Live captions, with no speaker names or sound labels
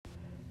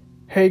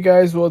Hey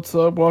guys, what's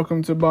up?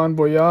 Welcome to Bon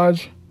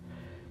Voyage.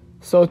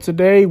 So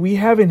today we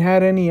haven't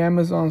had any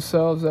Amazon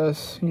sales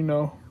as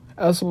the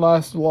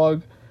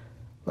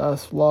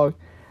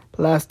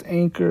last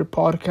Anchor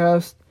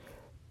podcast.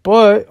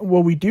 But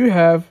what we do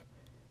have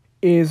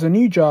is a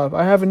new job.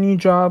 I have a new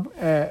job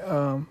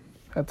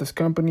at this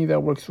company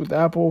that works with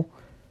Apple.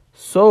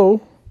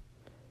 So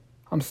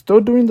I'm still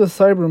doing the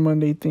Cyber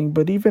Monday thing,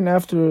 but even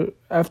after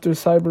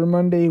Cyber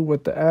Monday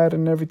with the ad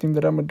and everything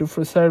that I'm gonna do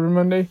for Cyber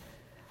Monday,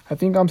 I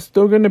think I'm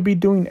still gonna be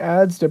doing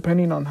ads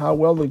depending on how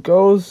well it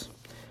goes.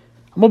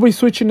 I'm gonna be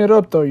switching it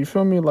up though. You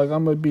feel me? Like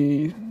I'm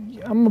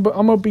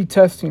gonna be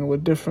testing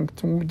with different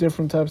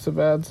types of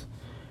ads,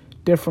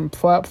 different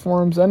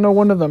platforms. I know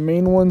one of the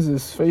main ones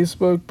is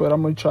Facebook, but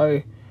I'm gonna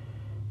try,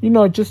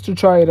 just to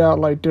try it out,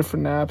 like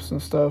different apps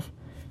and stuff.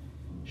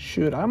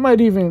 Shoot, I might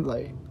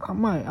even I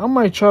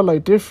might try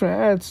like different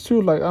ads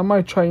too. Like I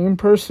might try in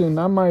person.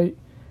 I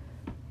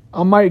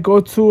might go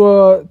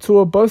to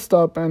a bus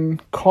stop and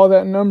call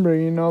that number,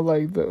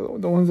 like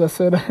the ones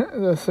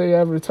that say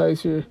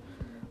advertise here.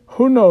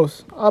 Who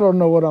knows? I don't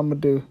know what I'm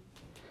gonna do.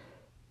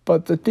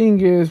 But the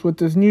thing is, with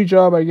this new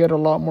job, I get a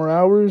lot more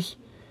hours.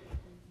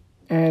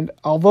 And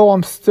although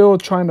I'm still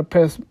trying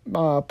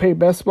to pay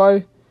Best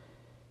Buy,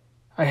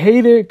 I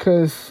hate it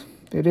because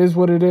it is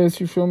what it is.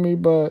 You feel me?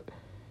 But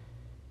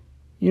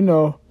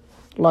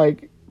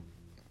like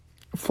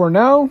for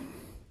now,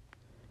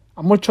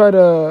 I'm gonna try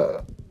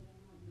to.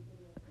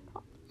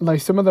 Like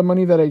some of the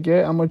money that I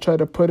get, I'm gonna try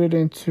to put it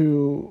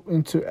into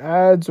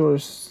ads or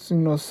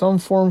some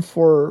form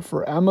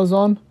for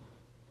Amazon.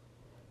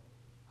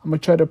 I'm gonna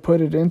try to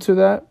put it into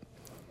that,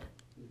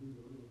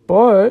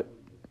 but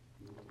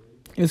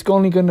it's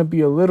only gonna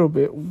be a little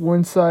bit.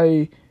 Once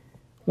I'm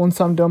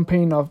done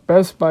paying off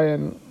Best Buy,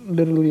 and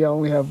literally I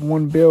only have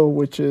one bill,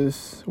 which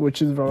is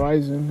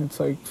Verizon. It's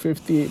like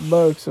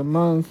 $58 a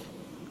month,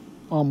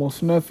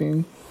 almost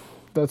nothing.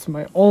 That's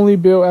my only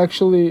bill.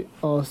 Actually,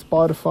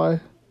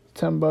 Spotify.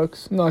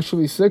 $10. No,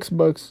 actually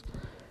 $6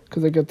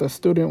 because I get the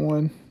student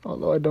one.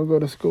 Although I don't go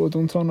to school,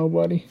 don't tell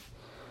nobody.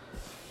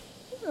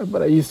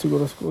 But I used to go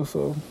to school,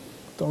 so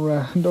don't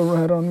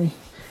rat on me.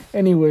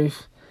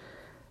 Anyways,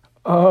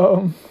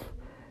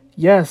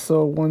 yeah.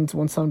 So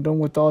once I'm done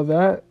with all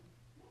that,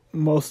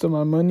 most of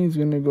my money is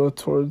gonna go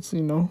towards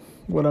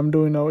what I'm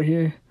doing out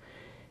here.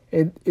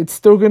 It's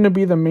still gonna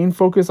be the main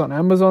focus on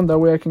Amazon. That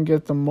way I can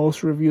get the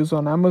most reviews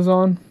on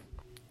Amazon.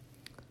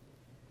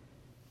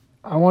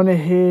 I want to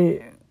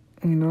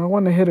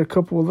hit a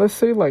couple, let's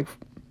say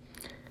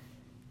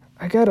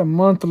I got a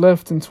month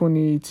left in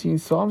 2018,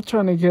 so I'm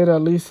trying to get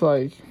at least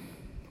 5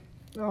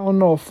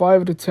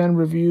 to 10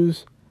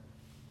 reviews.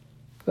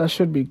 That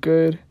should be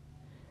good.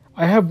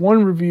 I have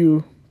one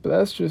review, but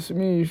that's just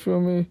me, you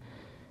feel me?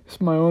 It's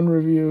my own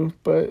review,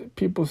 but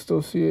people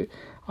still see it.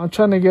 I'm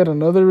trying to get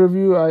another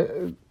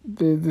review.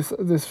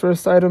 This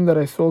first item that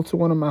I sold to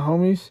one of my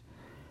homies,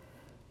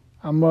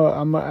 I'm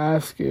gonna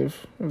ask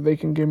if they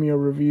can give me a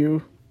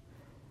review.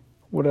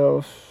 What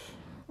else?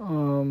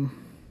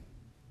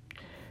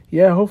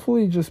 Yeah,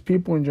 hopefully just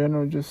people in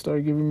general just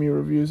start giving me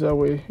reviews. That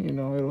way,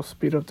 it'll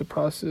speed up the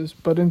process.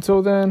 But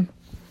until then,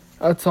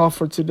 that's all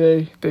for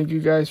today. Thank you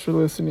guys for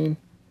listening.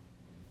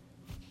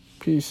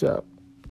 Peace out.